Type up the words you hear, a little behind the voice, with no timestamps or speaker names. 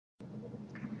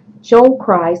Joel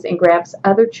cries and grabs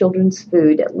other children's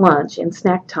food at lunch and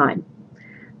snack time.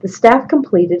 The staff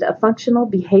completed a functional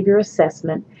behavior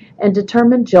assessment and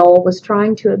determined Joel was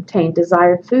trying to obtain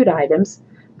desired food items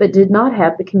but did not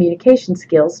have the communication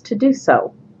skills to do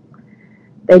so.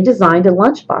 They designed a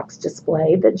lunchbox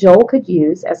display that Joel could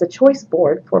use as a choice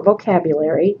board for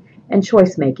vocabulary and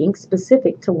choice making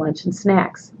specific to lunch and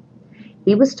snacks.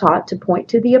 He was taught to point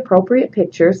to the appropriate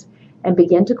pictures and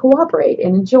begin to cooperate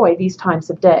and enjoy these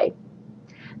times of day.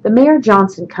 The Mayor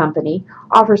Johnson Company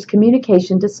offers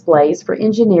communication displays for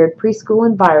engineered preschool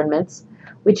environments,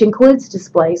 which includes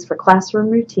displays for classroom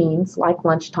routines like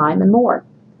lunchtime and more.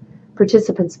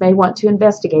 Participants may want to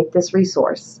investigate this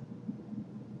resource.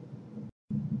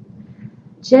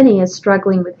 Jenny is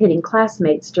struggling with hitting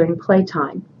classmates during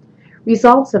playtime.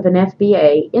 Results of an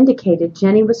FBA indicated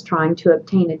Jenny was trying to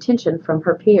obtain attention from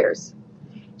her peers.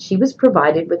 She was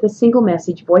provided with a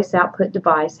single-message voice output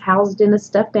device housed in a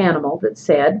stuffed animal that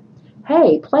said,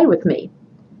 "Hey, play with me."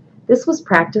 This was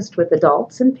practiced with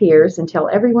adults and peers until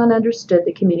everyone understood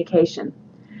the communication.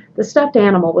 The stuffed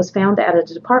animal was found at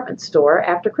a department store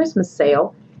after Christmas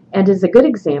sale and is a good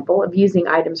example of using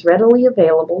items readily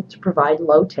available to provide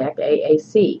low-tech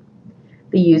AAC.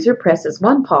 The user presses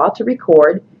one paw to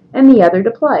record and the other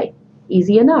to play.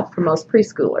 Easy enough for most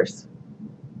preschoolers.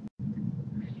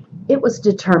 It was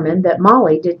determined that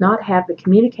Molly did not have the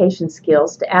communication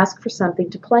skills to ask for something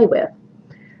to play with.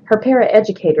 Her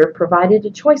paraeducator provided a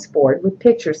choice board with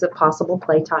pictures of possible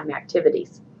playtime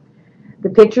activities. The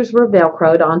pictures were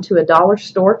Velcroed onto a dollar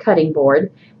store cutting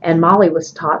board, and Molly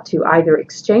was taught to either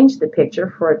exchange the picture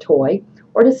for a toy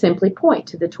or to simply point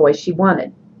to the toy she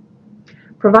wanted.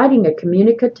 Providing a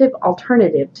communicative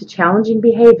alternative to challenging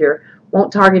behavior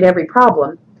won't target every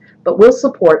problem, but will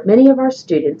support many of our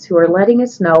students who are letting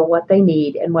us know what they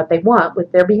need and what they want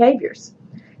with their behaviors.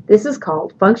 This is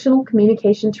called Functional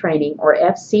Communication Training, or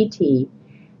FCT,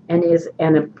 and is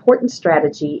an important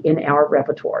strategy in our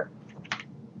repertoire.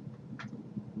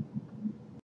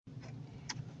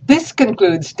 This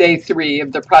concludes Day 3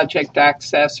 of the Project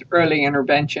Access Early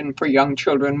Intervention for Young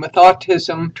Children with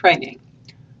Autism training.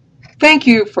 Thank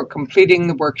you for completing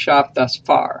the workshop thus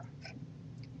far.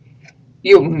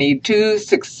 You'll need to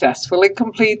successfully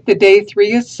complete the Day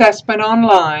 3 assessment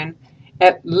online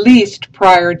at least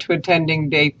prior to attending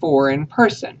Day 4 in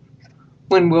person,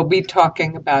 when we'll be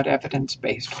talking about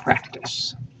evidence-based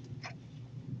practice.